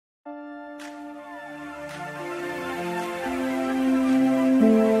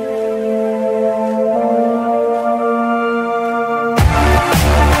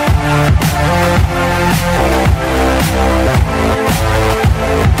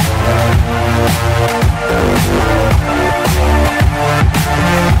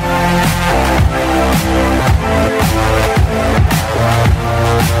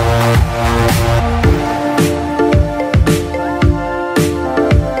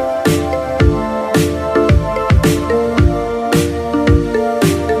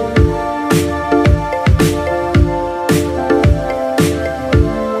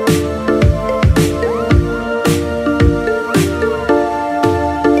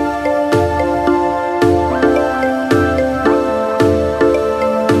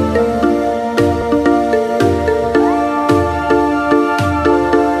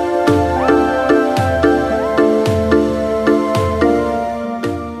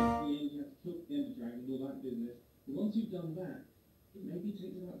it maybe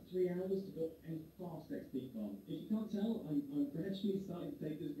takes about 3 hours to build a fast XP farm. If you can't tell, I'm gradually starting to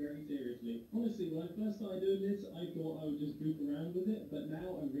take this very seriously. Honestly, when I first started doing this, I thought I would just goof around with it, but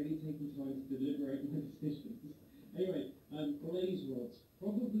now I'm really taking time to deliberate my decisions. Anyway, blaze rods.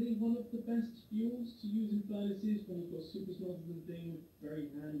 Probably one of the best fuels to use in furnaces when you've got super smelters and things. Very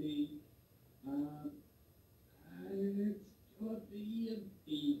handy. And it's gotta be a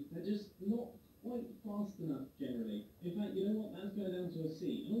B. They're just not quite fast enough generally. In fact, you know what? That's going down to a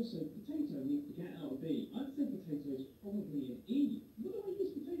C. And also, potato needs to get out of B. I'd say potato is probably an E. What do I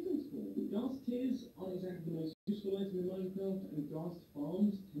use potatoes for? Ghast tiers aren't exactly the most useful item in Minecraft, and ghast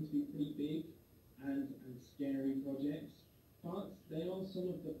farms tend to be pretty big and scary projects. But they are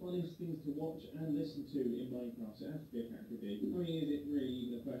some of the funniest things to watch and listen to in Minecraft, so it has to be a category B. I mean, is it really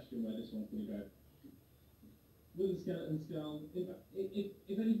even a question where this one's going to go? With a skeleton skull,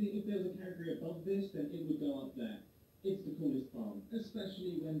 if anything, if there was a category above this, then it would go up there. It's the coolest farm,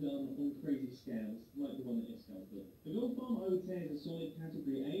 especially when done on crazy scales, like the one that Iskal's built. The gold farm, I would say, is a solid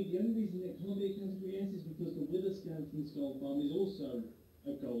category A. The only reason it can't be a category S is because the wither skeleton skull farm is also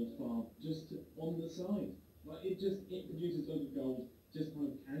a gold farm, just on the side. Like, it produces loads of gold, just kind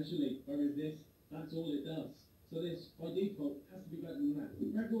of casually, whereas this, that's all it does. So this, by default, has to be better than that.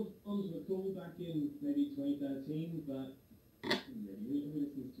 Record farms were cool back in maybe 2013, but really, who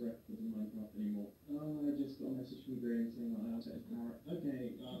listens to records in Minecraft anymore? Oh, I just got a message from Green saying that I'll set his power.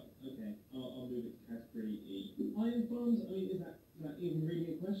 Okay, I'll move it to category E. Iron farms, I mean, is that even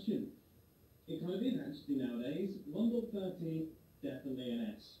really a question? It kind of is actually nowadays. 1.13, definitely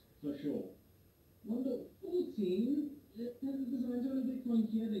an S, for sure. 1.14, the designs are a bit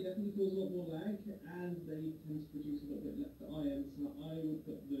clunkier, they definitely cause a lot more lag, and they tend to produce a little bit less iron, so I would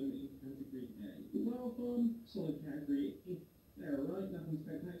put them in category A. Flower farm, solid category. They're alright, nothing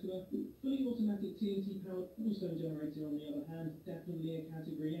spectacular. Fully automatic TNT powered cobblestone generator, on the other hand, definitely a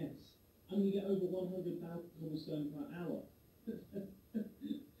category S. I mean, you get over 100,000 cobblestone per hour.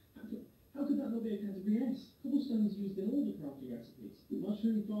 How could that not be a category S? Cobblestone is used in all the crafting recipes.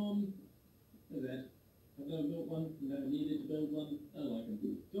 Mushroom farm, as Ed. I've never built one, never needed to build one, I like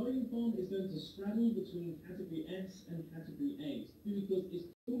them. Guardian Farm is going to straddle between category S and category A, because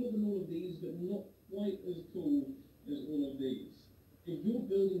it's cooler than all of these, but not quite as cool as all of these. If you're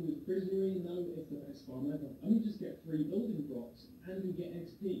building with prisonery, no, it's the best farm ever. I mean, just get 3 building blocks, and you get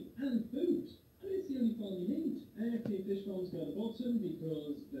XP, and food. I mean, it's the only farm you need. AFK fish farms go at the bottom,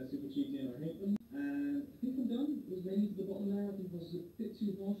 because they're super cheeky and I hate them. And I think I'm done. It was mainly to the bottom there. I think I was a bit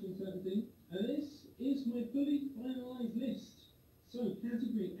too harsh on certain things. And this is my fully finalised list. So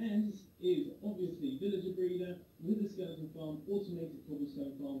category S is obviously villager breeder, wither skeleton farm, automated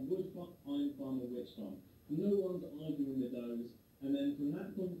cobblestone farm, wood farm, iron farm, and witch farm. No one's arguing with those. And then from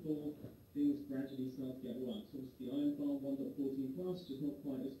that point forward, things gradually start to get worse. Obviously, iron farm 1.14 plus, just not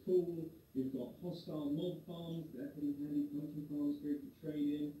quite as cool. We've got hostile mob farms, they're pretty handy. Pumpkin farms, great for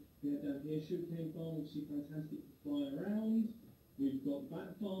trading. We have down here sugarcane farm, which is fantastic to fly around. We've got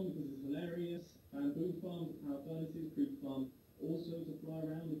bat farm because it's hilarious. Bamboo farm for power furnaces. Creeper farm also to fly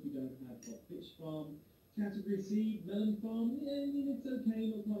around if you don't have a fish farm. Category C, melon farm. Yeah, I mean, it's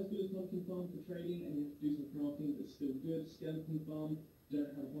okay, not quite as good as pumpkin farm for trading, and you have to do some crafting, but still good. Skeleton farm,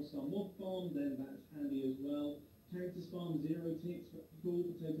 don't have a hostile mob farm, then that's handy as well. Cactus farm, 0 ticks,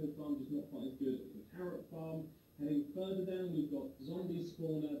 cool. Potato farm, just not quite as good as the carrot farm. Heading further down, we've got zombie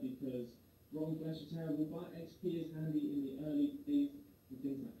spawner because rotten flesh are terrible, but XP is handy in the early days with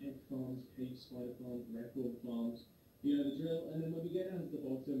things like egg farms, cave spider farms, record farms. You know the drill. And then when we get down to the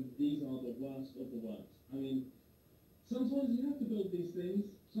bottom, these are the worst of the worst. I mean, sometimes you have to build these things,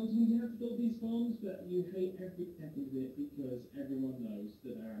 sometimes you have to build these farms, but you hate every second of it because everyone knows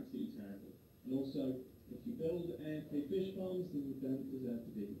that they're absolutely terrible. And also, if you build AFK fish farms, then you don't deserve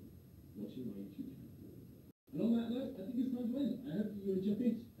to be watching my YouTube channel. And on that note, I think it's time to end. I hope you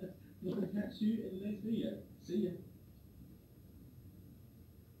enjoyed, and I'll catch you in the next video. See ya.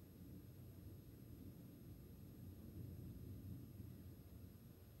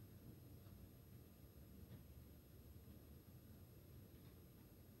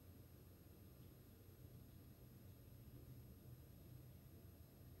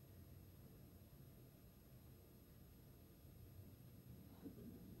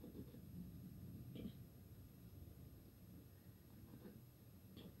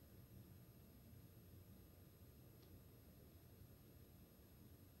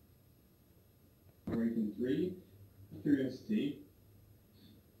 Breaking 3, curiosity.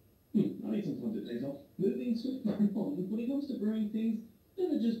 I need some time to take off. Moving swiftly on, when it comes to brewing things,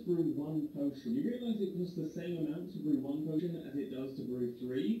 never just brew one potion. You realise it costs the same amount to brew one potion as it does to brew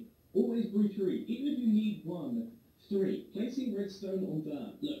 3? Always brew 3. Even if you need one, 3. Placing redstone on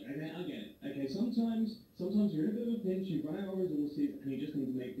dirt. Look, okay, I get it. Okay, sometimes you're in a bit of a pinch, you've run out of resources, and you just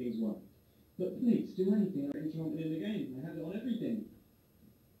need to make things work. But please, do anything like enchantment in the game. I have it on everything.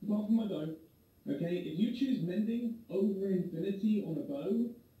 Apart from my bow. Okay, if you choose mending over infinity on a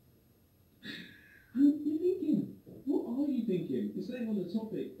bow, you're thinking, what are you thinking? You're staying on the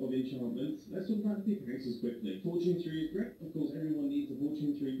topic of enchantments. Let's talk about pickaxes quickly. Fortune 3 is great. Of course, everyone needs a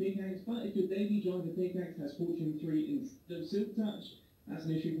Fortune 3 pickaxe, but if your daily driver pickaxe has Fortune 3 instead of Silk Touch, that's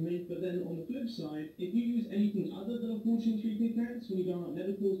an issue for me. But then on the flip side, if you use anything other than a Fortune 3 pickaxe when you go out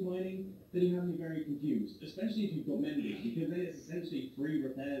nether quartz mining, then you have me very confused, especially if you've got mending, because then it's essentially free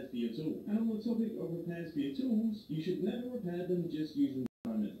repairs for your tool. And on the topic of repairs for your tools, you should never repair them just using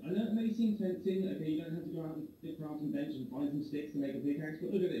diamonds. I know it may seem tempting, okay, you don't have to go out and pick crafting bench and find some sticks to make a pickaxe,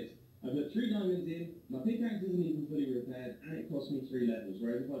 but look at this. I put 3 diamonds in, my pickaxe isn't even fully repaired, and it cost me 3 levels,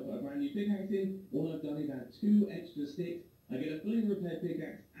 whereas if I put a brand new pickaxe in, all I've done is add 2 extra sticks, I get a fully repaired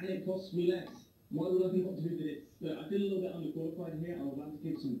pickaxe, and it costs me less. Why would I not do this? Look, I feel a little bit underqualified here, I would like to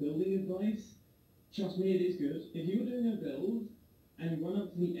give some building advice. Trust me, it is good. If you were doing a build, and you run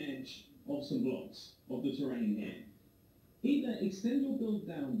up to the edge of some blocks of the terrain here, either extend your build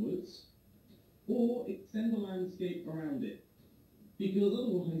downwards, or extend the landscape around it. Because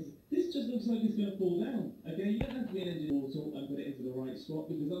otherwise, this just looks like it's going to fall down. Okay, you don't have to be an engineer portal and put it into the right spot,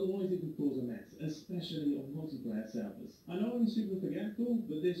 because otherwise it can cause a mess, especially on multiplayer servers. I know I'm super forgetful,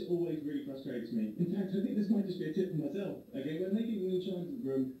 but this always really frustrates me. In fact, I think this might just be a tip for myself. Okay, when making an enchanted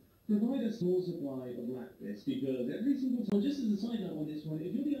room, provide a small supply of lapis, because every single time, just as a side note on this one, if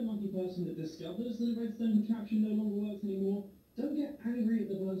you're the unlucky person that discovers that a redstone contraption no longer works anymore, don't get angry at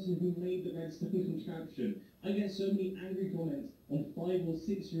the person who made the redstone contraption. I get so many angry comments on 5 or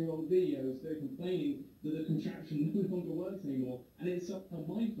 6 year old videos that are complaining that the contraption no longer works anymore, and it's somehow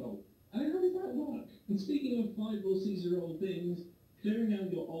my fault. And how does that work? And speaking of 5 or 6 year old things, clearing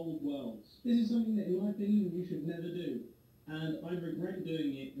out your old worlds. This is something that, in my opinion, you should never do. And I regret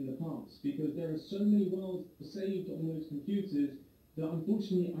doing it in the past, because there are so many worlds saved on those computers that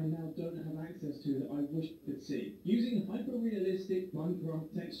unfortunately I now don't have access to that I wish I could see. Using hyper-realistic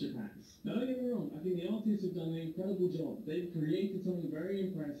Minecraft texture packs. Now don't get me wrong, I think the artists have done an incredible job. They've created something very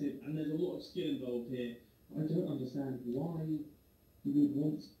impressive, and there's a lot of skill involved here. I don't understand why you would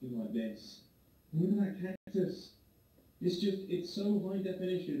want something like this. Look at that cactus. It's so high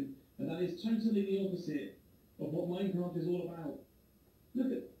definition, and that is totally the opposite of what Minecraft is all about.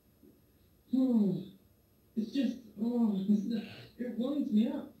 Look at, it's just, it winds me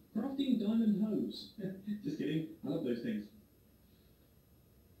up. Crafting diamond hose. Just kidding, I love those things.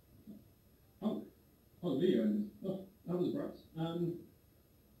 Video ended. Oh, that was abrupt. I don't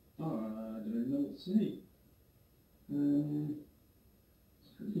even know what to say. Really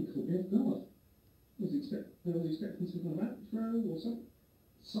caught me off guard. I was expecting some kind of outro or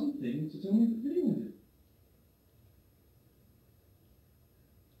something to tell me that the video ended.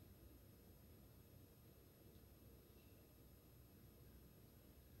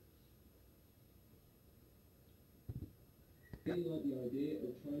 I really like the idea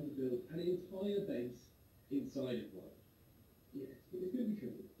of trying to build an entire base inside of one. Yes, but it's going to be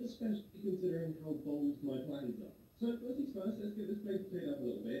tricky, especially considering how bold my plans are. So first things first, let's get this place cleared up a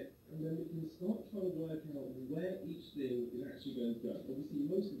little bit, and then we can start trying to work out where each thing is actually going to go. Obviously,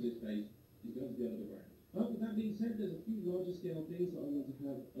 most of this base is going to be under the ground. But with that being said, there's a few larger scale things that I want to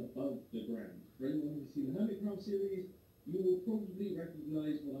have above the ground. For anyone who's seen the Hermitcraft series, you will probably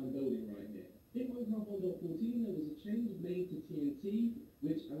recognise what I'm building right here. In Minecraft 1.14, there was a change made to TNT,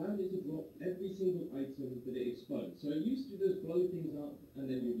 which allowed it to drop every single item that it explodes. So it used to just blow things up and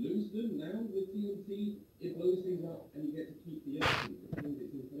then you'd lose them. Now with TNT, it blows things up and you get to keep the items, which means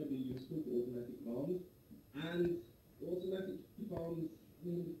it's incredibly useful for automatic farms. And automatic farms, I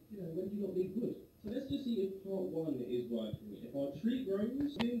mean, when do you not need wood? So let's just see if part 1 is working. If our tree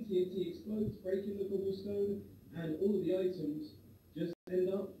grows, TNT explodes, breaking the cobblestone, and all of the items just end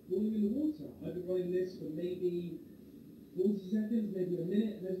up falling in the water. I've been running this for maybe 40 seconds, maybe a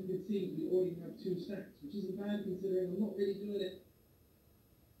minute, and as you can see, we already have 2 stacks, which isn't bad considering I'm not really doing it